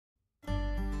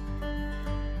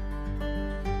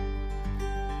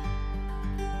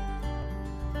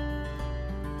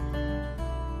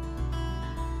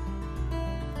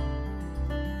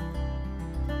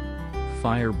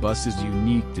fire bus is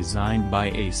unique, designed by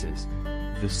ASES.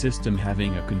 The system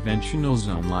having a conventional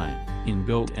zone line,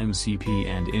 inbuilt MCP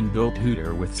and inbuilt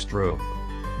hooter with strobe.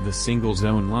 The single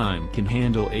zone line can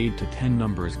handle 8 to 10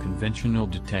 numbers conventional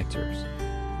detectors.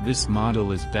 This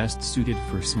model is best suited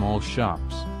for small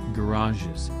shops,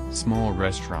 garages, small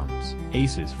restaurants.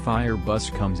 ASES Fire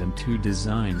Bus comes in 2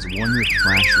 designs, one with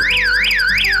flasher,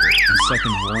 and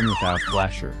second one without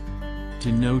flasher.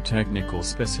 To know technical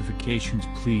specifications,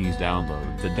 please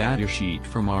download the datasheet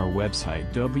from our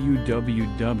website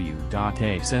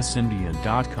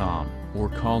www.asesindia.com or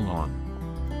call on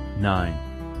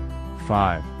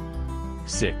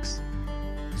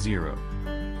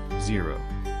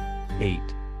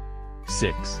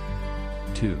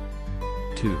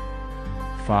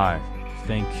 95600862225.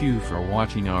 Thank you for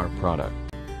watching our product.